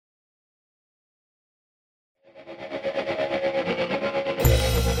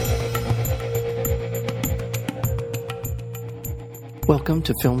Welcome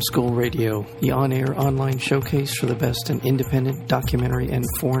to Film School Radio, the on-air online showcase for the best in independent documentary and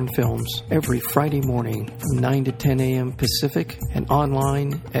foreign films, every Friday morning from 9 to 10 a.m. Pacific and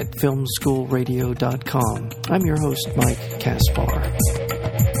online at filmschoolradio.com. I'm your host, Mike Kaspar.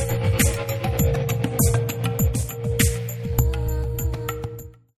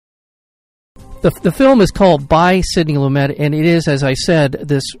 The film is called By Sidney Lumet, and it is, as I said,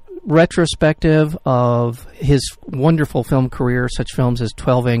 this retrospective of his wonderful film career, such films as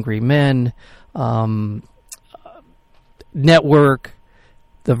 12 Angry Men, Network,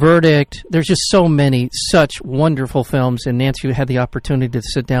 The Verdict. There's just so many such wonderful films, and Nancy had the opportunity to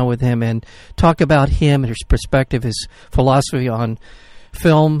sit down with him and talk about him and his perspective, his philosophy on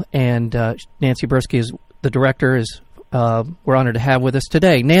film, and Nancy Bursky is the director, is we're honored to have with us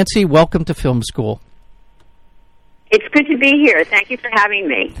today. Nancy, welcome to Film School. It's good to be here. Thank you for having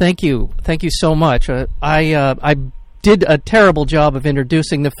me. Thank you. Thank you so much. I did a terrible job of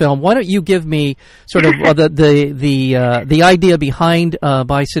introducing the film. Why don't you give me sort of the idea behind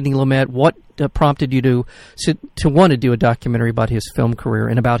By Sidney Lumet? What prompted you to want to do a documentary about his film career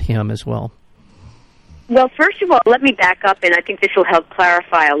and about him as well? Well, first of all, let me back up, and I think this will help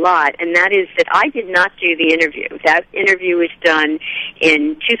clarify a lot, and that is that I did not do the interview. That interview was done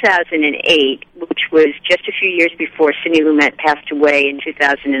in 2008, which was just a few years before Sidney Lumet passed away in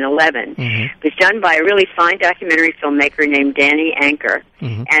 2011. Mm-hmm. It was done by a really fine documentary filmmaker named Danny Anker,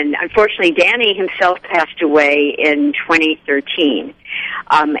 mm-hmm. and unfortunately Danny himself passed away in 2013.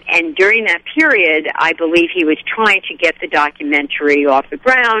 And during that period, I believe he was trying to get the documentary off the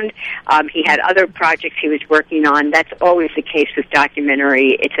ground. He had other projects he was working on. That's always the case with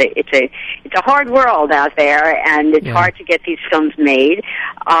documentary. It's a hard world out there, and it's hard to get these films made.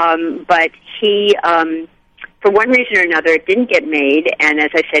 But he, for one reason or another, it didn't get made. And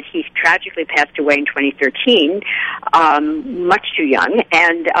as I said, he tragically passed away in 2013, much too young.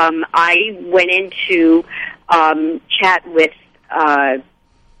 And I went in to chat with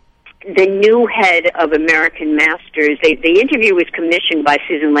the new head of American Masters. The interview was commissioned by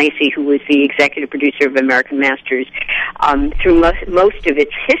Susan Lacey, who was the executive producer of American Masters, through most of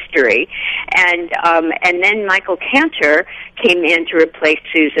its history. And then Michael Cantor came in to replace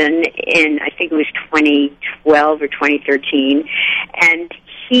Susan in, I think it was 2012 or 2013. And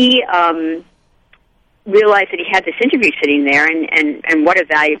he realized that he had this interview sitting there, and what a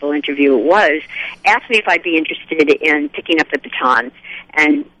valuable interview it was, asked me if I'd be interested in picking up the baton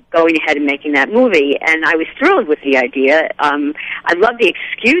and going ahead and making that movie. And I was thrilled with the idea. I love the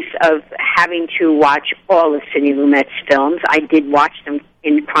excuse of having to watch all of Sidney Lumet's films. I did watch them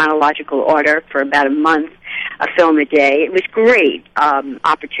in chronological order for about a month, a film a day. It was great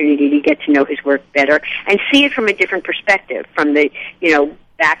opportunity to get to know his work better and see it from a different perspective, from the,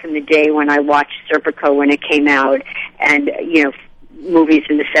 back in the day when I watched Serpico when it came out, and, movies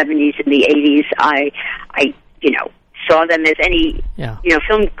in the 70s and the 80s, I saw them as any,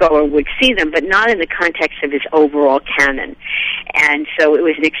 film goer would see them, but not in the context of his overall canon. And so it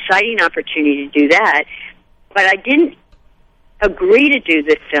was an exciting opportunity to do that, but I didn't agree to do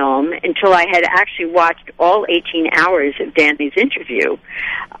the film until I had actually watched all 18 hours of Danny's interview,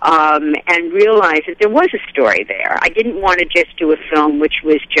 and realized that there was a story there. I didn't want to just do a film which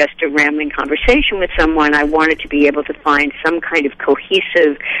was just a rambling conversation with someone. I wanted to be able to find some kind of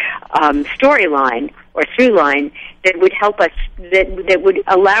cohesive storyline or through line that would help us, that would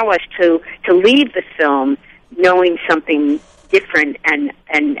allow us to leave the film knowing something different and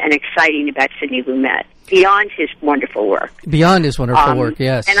exciting about Sidney Lumet, beyond his wonderful work. Beyond his wonderful work,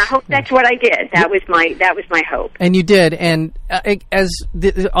 yes. And I hope that's what I did. That was my hope. And you did. And as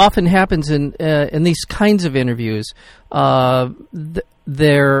often happens in these kinds of interviews,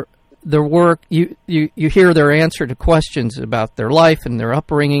 their work, you hear their answer to questions about their life and their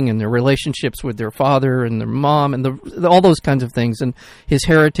upbringing and their relationships with their father and their mom and all those kinds of things. And his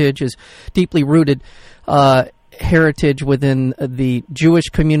heritage is deeply rooted heritage within the Jewish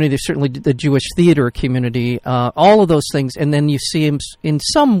community, certainly the Jewish theater community, all of those things. And then you see him, in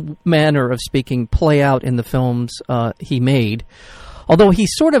some manner of speaking, play out in the films he made. Although he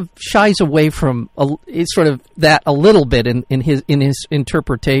sort of shies away from sort of that a little bit in his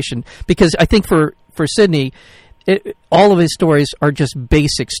interpretation, because I think for Sidney, all of his stories are just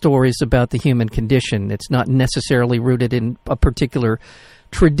basic stories about the human condition. It's not necessarily rooted in a particular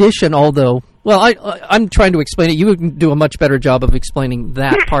tradition, although, well, I'm trying to explain it. You would do a much better job of explaining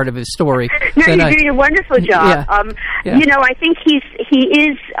that part of his story. No, you're doing a wonderful job. I think he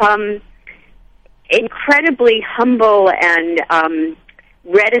is incredibly humble and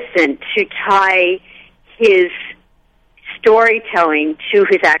reticent to tie his storytelling to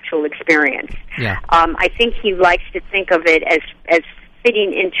his actual experience. Yeah. I think he likes to think of it as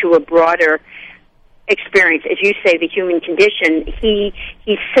fitting into a broader experience. As you say, the human condition. He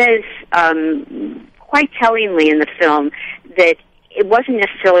says quite tellingly in the film that it wasn't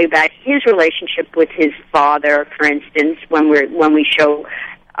necessarily about his relationship with his father, for instance, when we show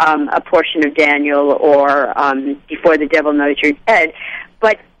a portion of Daniel or Before the Devil Knows You're Dead,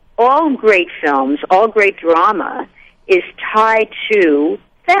 but all great films, all great drama is tied to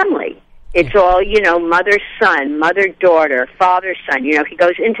family. It's all, mother-son, mother-daughter, father-son. He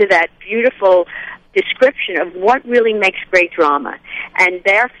goes into that beautiful description of what really makes great drama. And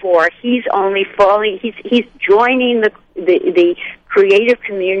therefore, he's joining the creative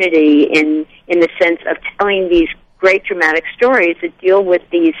community in the sense of telling these great dramatic stories that deal with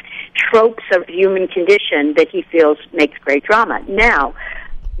these tropes of human condition that he feels makes great drama. Now,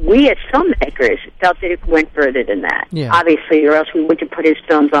 we as filmmakers felt that it went further than that, obviously, or else we wouldn't have put his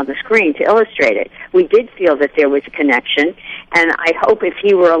films on the screen to illustrate it. We did feel that there was a connection, and I hope if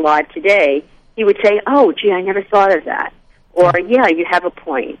he were alive today, he would say, "Oh, gee, I never thought of that," or "Yeah, you have a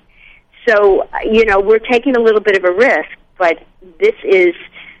point." So, we're taking a little bit of a risk, but this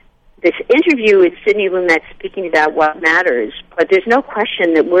interview with Sidney Lumet speaking about what matters, but there's no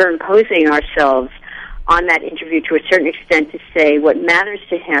question that we're imposing ourselves on that interview to a certain extent to say what matters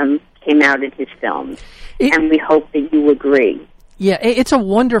to him came out in his films, and we hope that you agree. Yeah, it's a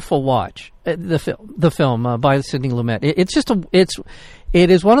wonderful watch. The film by Sidney Lumet. It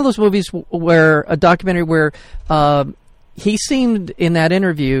is one of those movies where a documentary where he seemed in that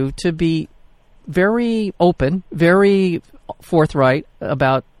interview to be very open, very forthright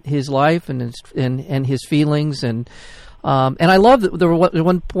about his life and his feelings, and I love that there was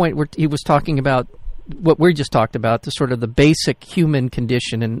one point where he was talking about what we just talked about, the sort of the basic human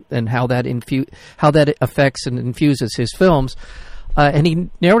condition and how that affects and infuses his films, and he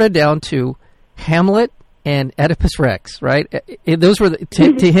narrowed it down to Hamlet and Oedipus Rex. Right? Those were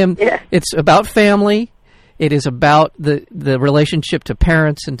to him. Yeah. It's about family. It is about the relationship to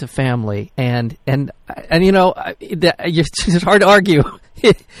parents and to family, and it's hard to argue.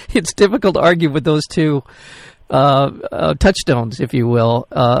 It's difficult to argue with those two touchstones, if you will,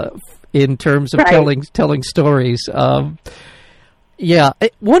 in terms of telling stories. What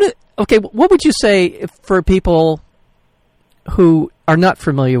would you say for people who are not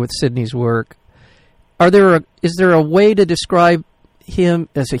familiar with Sidney's work? Is there a way to describe him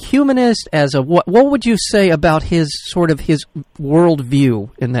as a humanist? What would you say about his worldview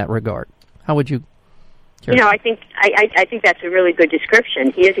in that regard? How would you? I think that's a really good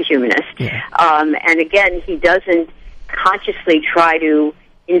description. He is a humanist, and again, he doesn't consciously try to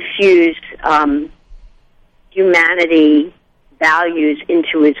infuse humanity values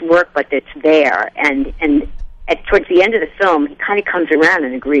into his work, but it's there. And towards the end of the film, he kind of comes around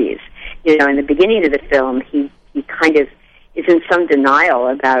and agrees. In the beginning of the film, he kind of is in some denial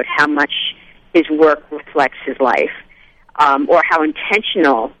about how much his work reflects his life, or how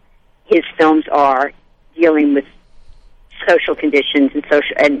intentional his films are dealing with social conditions and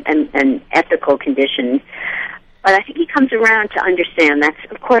social and ethical conditions. But I think he comes around to understand that's,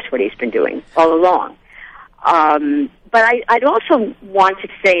 of course, what he's been doing all along. But I'd also want to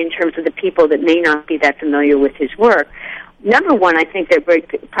say, in terms of the people that may not be that familiar with his work, number one, I think they're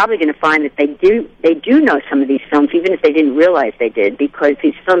probably going to find that they do know some of these films, even if they didn't realize they did, because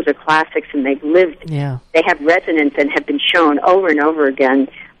these films are classics and they've lived. Yeah. They have resonance and have been shown over and over again,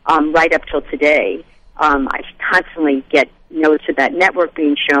 right up till today. I constantly get notes about Network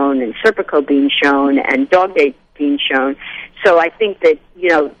being shown and Serpico being shown and Dog Day being shown. So I think that,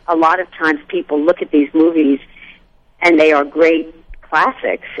 a lot of times people look at these movies and they are great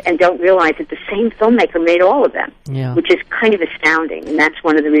classics and don't realize that the same filmmaker made all of them, which is kind of astounding. And that's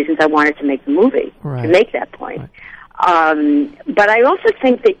one of the reasons I wanted to make the movie, to make that point. Right. But I also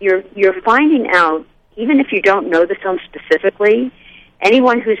think that you're finding out, even if you don't know the film specifically,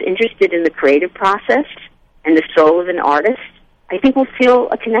 anyone who's interested in the creative process and the soul of an artist, I think will feel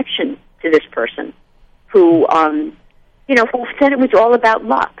a connection to this person who who said it was all about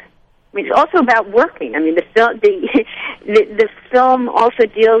luck. I mean, it's also about working. I mean, the film also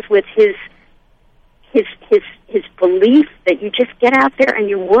deals with his belief that you just get out there and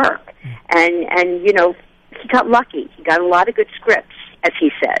you work. And he got lucky. He got a lot of good scripts, as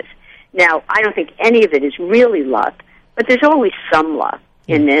he says. Now, I don't think any of it is really luck, but there's always some luck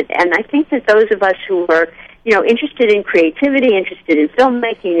in it. And I think that those of us who are, interested in creativity, interested in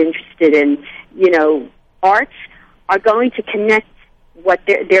filmmaking, interested in, arts, are going to connect what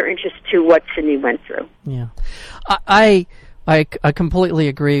their interest to what Sidney went through. Yeah. I completely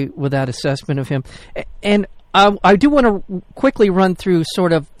agree with that assessment of him. And I do want to quickly run through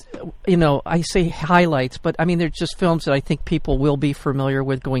sort of, I say highlights, but I mean, they're just films that I think people will be familiar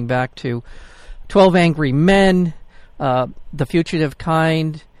with, going back to 12 Angry Men, The Fugitive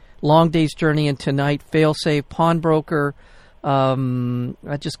Kind, Long Day's Journey into Night, Failsafe, Pawnbroker,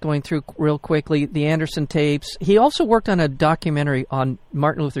 just going through real quickly, the Anderson tapes. He also worked on a documentary on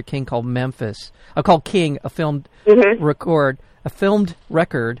Martin Luther King called Memphis, called King, a filmed record,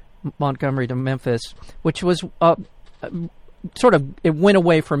 Montgomery to Memphis, which was sort of, it went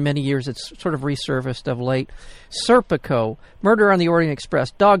away for many years. It's sort of resurfaced of late. Serpico, Murder on the Orient Express,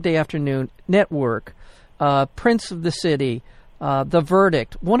 Dog Day Afternoon, Network, Prince of the City, The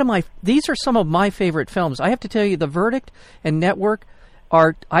Verdict. These are some of my favorite films. I have to tell you, The Verdict and Network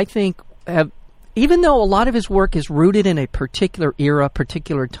are, I think, even though a lot of his work is rooted in a particular era,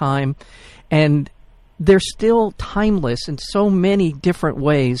 particular time, and they're still timeless in so many different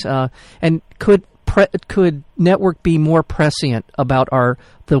ways. And could Network be more prescient about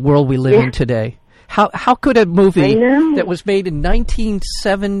the world we live in today? How could a movie that was made in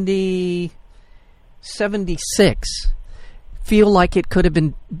 1976 feel like it could have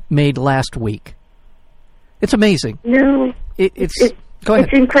been made last week? It's amazing. No, it's go ahead.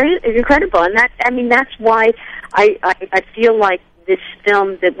 It's incredible, and that's why I feel like this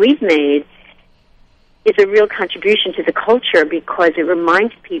film that we've made is a real contribution to the culture, because it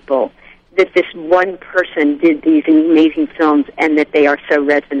reminds people that this one person did these amazing films and that they are so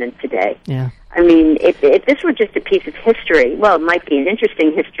resonant today. Yeah. I mean, if this were just a piece of history, well, it might be an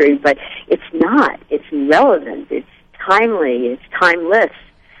interesting history, but it's not. It's relevant. It's timely. It's timeless.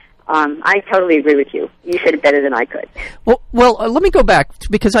 I totally agree with you. You said it better than I could. Well, let me go back,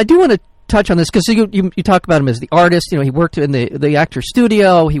 because I do want to touch on this, because you talk about him as the artist. He worked in the actor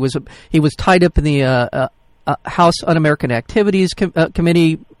studio. He was tied up in the House Un-American Activities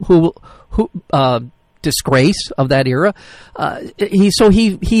Committee, who disgrace of that era.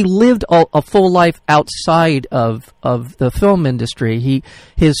 He lived a full life outside of the film industry.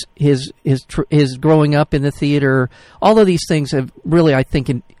 His growing up in the theater, all of these things have really, I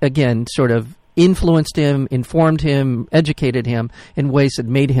think, again, sort of influenced him, informed him, educated him in ways that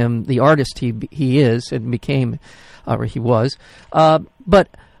made him the artist he is and became, or he was. But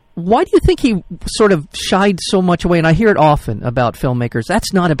why do you think he sort of shied so much away? And I hear it often about filmmakers.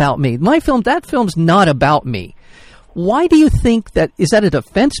 That's not about me. That film's not about me. Why do you think that? Is that a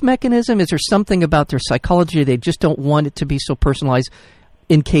defense mechanism? Is there something about their psychology? They just don't want it to be so personalized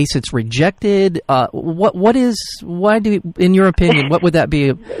in case it's rejected? In your opinion, what would that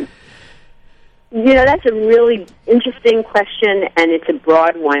be? That's a really interesting question, and it's a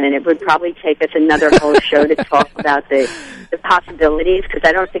broad one, and it would probably take us another whole show to talk about the possibilities, because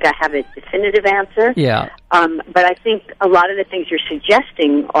I don't think I have a definitive answer. Yeah. But I think a lot of the things you're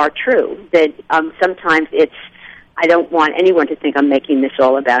suggesting are true, that sometimes I don't want anyone to think I'm making this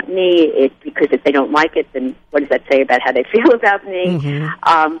all about me, because if they don't like it, then what does that say about how they feel about me?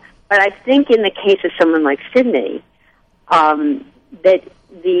 Mm-hmm. But I think in the case of someone like Sidney, that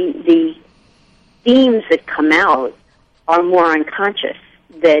the themes that come out are more unconscious,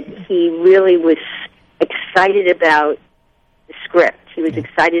 that he really was excited about the script. He was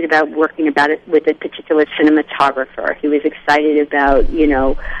excited about working about it with a particular cinematographer. He was excited about,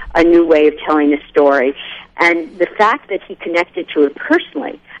 a new way of telling the story. And the fact that he connected to it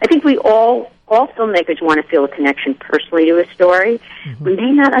personally, I think all filmmakers want to feel a connection personally to a story. Mm-hmm. We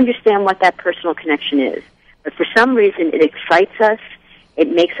may not understand what that personal connection is, but for some reason it excites us. It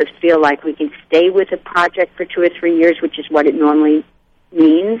makes us feel like we can stay with a project for 2 or 3 years, which is what it normally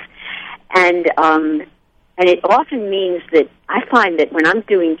means. And it often means that I find that when I'm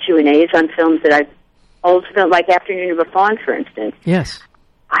doing Q&As on films that like Afternoon of a Fawn, for instance, yes,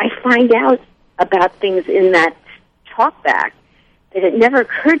 I find out about things in that talkback that it never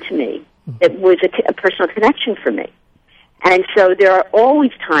occurred to me that was a personal connection for me. And so there are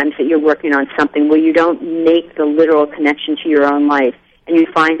always times that you're working on something where you don't make the literal connection to your own life, and you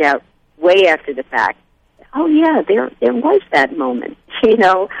find out way after the fact, oh yeah, there was that moment,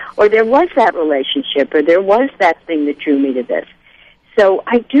 or there was that relationship, or there was that thing that drew me to this. So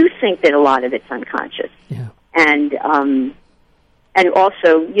I do think that a lot of it's unconscious. Yeah. And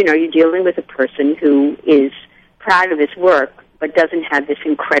also, you're dealing with a person who is proud of his work, but doesn't have this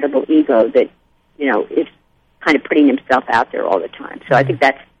incredible ego that, is kind of putting himself out there all the time. So I think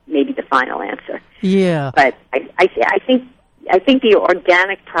that's maybe the final answer. Yeah. But I think the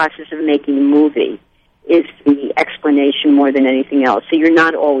organic process of making a movie is the explanation more than anything else. So you're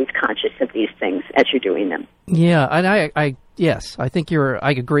not always conscious of these things as you're doing them. Yeah, and yes, I think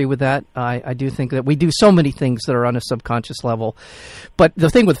I agree with that. I do think that we do so many things that are on a subconscious level. But the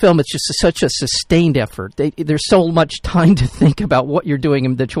thing with film, it's just such a sustained effort. There's so much time to think about what you're doing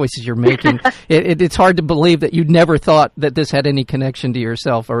and the choices you're making. It's hard to believe that you'd never thought that this had any connection to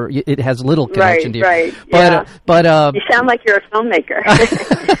yourself, or it has little connection to you. Right, But you sound like you're a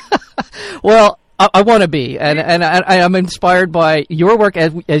filmmaker. Well, I want to be, and I'm inspired by your work,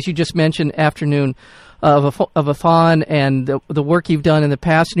 as you just mentioned, Afternoon of a Fawn, and the work you've done in the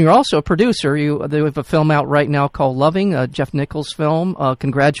past. And you're also a producer. They have a film out right now called Loving, a Jeff Nichols film.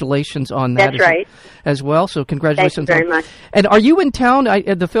 Congratulations on that. That's right. As well. So congratulations. Thank you very much. And are you in town?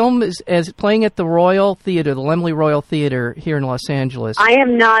 The film is playing at the Royal Theater, the Laemmle Royal Theater here in Los Angeles. I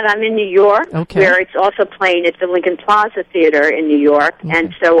am not. I'm in New York, where it's also playing at the Lincoln Plaza Theater in New York. Okay.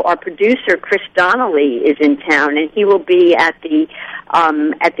 And so our producer, Chris Donnelly, is in town, and he will be at the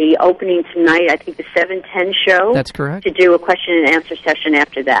opening tonight, I think the 7:10 show. That's correct. To do a question and answer session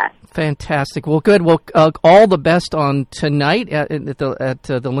after that. Fantastic. Well, good. Well, all the best on tonight at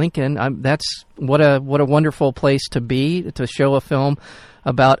the Lincoln. That's what a wonderful place to be, to show a film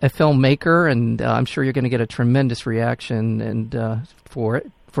about a filmmaker, and I'm sure you're going to get a tremendous reaction and for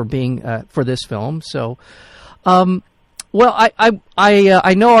this film. So. Well,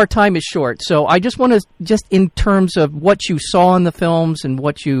 I know our time is short, so I just want to, just in terms of what you saw in the films and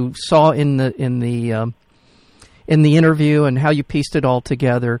what you saw in the interview and how you pieced it all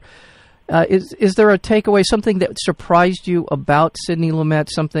together, is there a takeaway, something that surprised you about Sidney Lumet,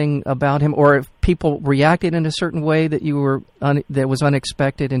 something about him, or if people reacted in a certain way that that was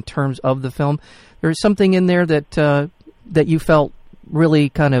unexpected in terms of the film? There's something in there that you felt really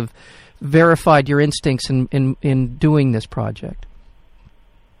kind of verified your instincts in doing this project?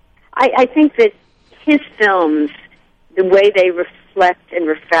 I think that his films, the way they reflect and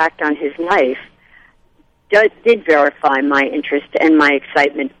refract on his life, did verify my interest and my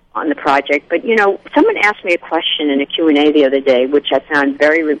excitement on the project. But, someone asked me a question in a Q&A the other day, which I found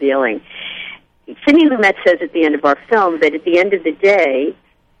very revealing. Sidney Lumet says at the end of our film that at the end of the day,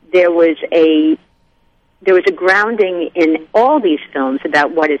 there was a grounding in all these films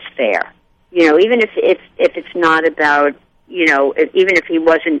about what is fair. Even if it's not about, even if he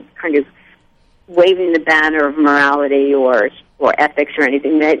wasn't kind of waving the banner of morality or ethics or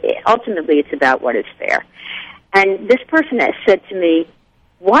anything, that ultimately it's about what is fair. And this person has said to me,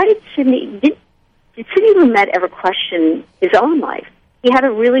 why did Sidney Lumet ever question his own life? He had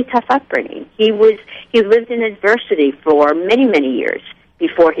a really tough upbringing. He lived in adversity for many, many years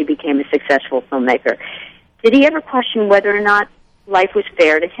before he became a successful filmmaker. Did he ever question whether or not life was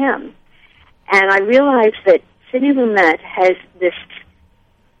fair to him? And I realized that Sidney Lumet has this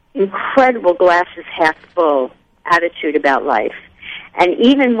incredible glasses half full attitude about life. And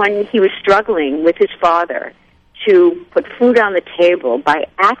even when he was struggling with his father to put food on the table by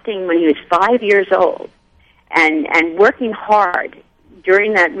acting when he was 5 years old and working hard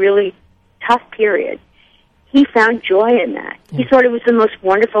during that really tough period, he found joy in that. Yeah. He thought it was the most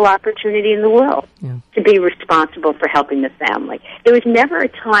wonderful opportunity in the world to be responsible for helping the family. There was never a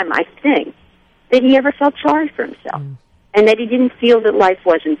time, I think, that he ever felt sorry for himself and that he didn't feel that life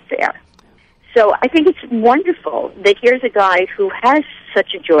wasn't fair. So I think it's wonderful that here's a guy who has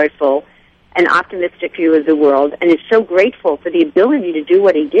such a joyful and optimistic view of the world and is so grateful for the ability to do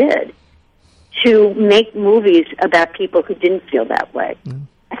what he did, to make movies about people who didn't feel that way.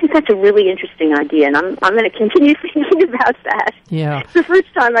 I think that's a really interesting idea, and I'm going to continue thinking about that. Yeah. It's the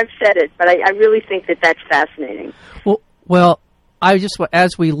first time I've said it, but I really think that that's fascinating. Well,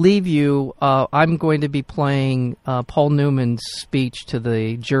 as we leave you, I'm going to be playing Paul Newman's speech to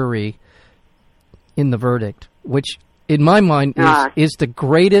the jury in the verdict, which, in my mind, is the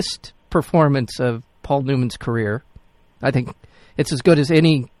greatest performance of Paul Newman's career. I think it's as good as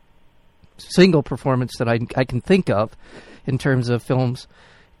any single performance that I can think of in terms of films.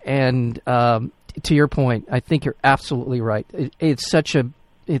 And to your point, I think you're absolutely right. It's such an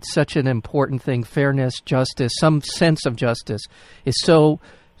important thing. Fairness, justice, some sense of justice is so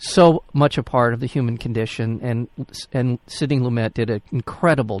much a part of the human condition, and Sidney Lumet did an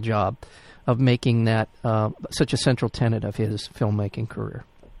incredible job of making that such a central tenet of his filmmaking career.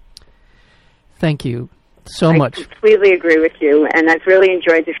 Thank you so much. I completely agree with you, and I've really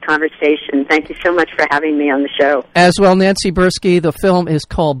enjoyed this conversation. Thank you so much for having me on the show. As well, Nancy Bursky. The film is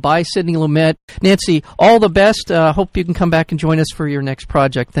called By Sidney Lumet. Nancy, all the best. Hope you can come back and join us for your next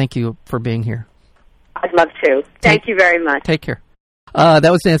project. Thank you for being here. I'd love to. Thank you very much. Take care.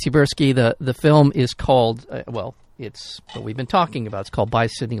 That was Nancy Bursky. The film is called, it's what we've been talking about. It's called By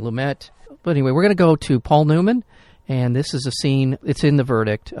Sidney Lumet. But anyway, we're going to go to Paul Newman, and this is a scene, it's in the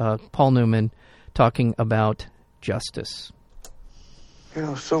verdict, Paul Newman talking about justice. You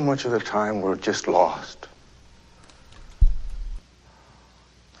know, so much of the time we're just lost.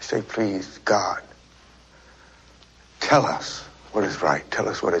 I say, please, God, tell us what is right. Tell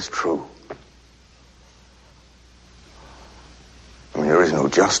us what is true. I mean, there is no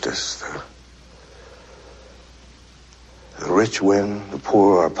justice. The rich win, the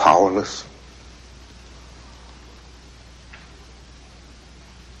poor are powerless.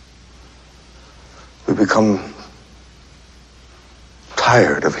 We become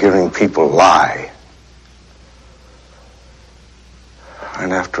tired of hearing people lie.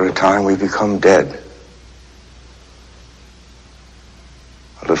 And after a time, we become dead.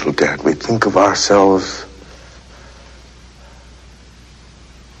 A little dead. We think of ourselves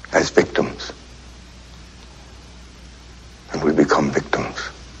as victims. And we become victims.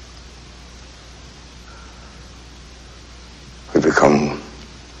 We become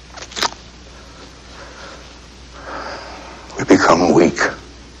weak.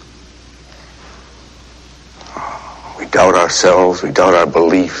 We doubt ourselves. We doubt our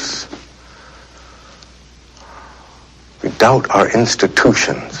beliefs. We doubt our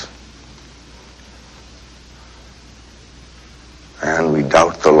institutions. And we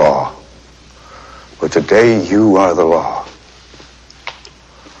doubt the law. But today you are the law.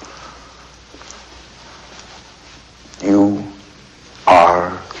 You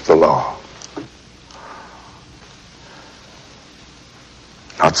are the law.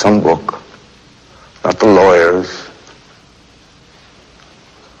 Not some book, not the lawyers,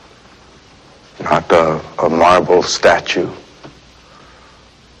 not a marble statue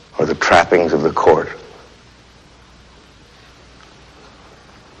or the trappings of the court.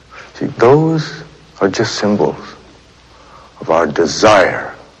 See, those are just symbols of our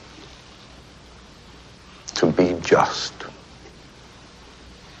desire to be just.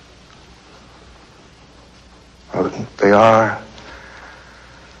 They are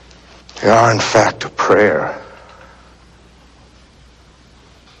in fact a prayer.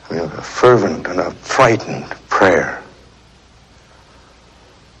 I mean, a fervent and a frightened prayer.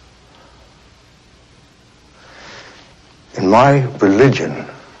 In my religion,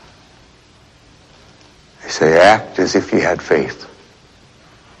 they say, act as if you had faith.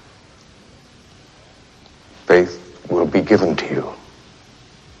 Faith will be given to you.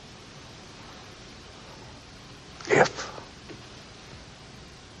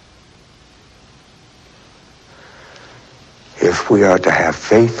 If we are to have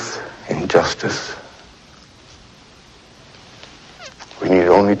faith in justice, we need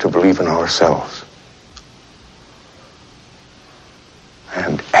only to believe in ourselves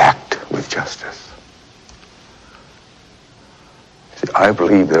and act with justice. See, I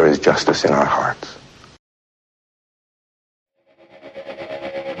believe there is justice in our hearts.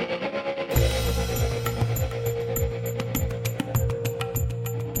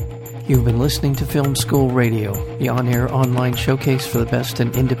 You've been listening to Film School Radio, the on-air online showcase for the best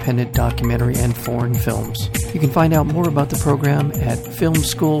in independent documentary and foreign films. You can find out more about the program at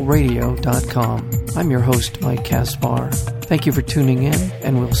filmschoolradio.com. I'm your host, Mike Kaspar. Thank you for tuning in,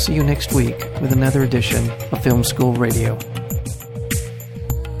 and we'll see you next week with another edition of Film School Radio.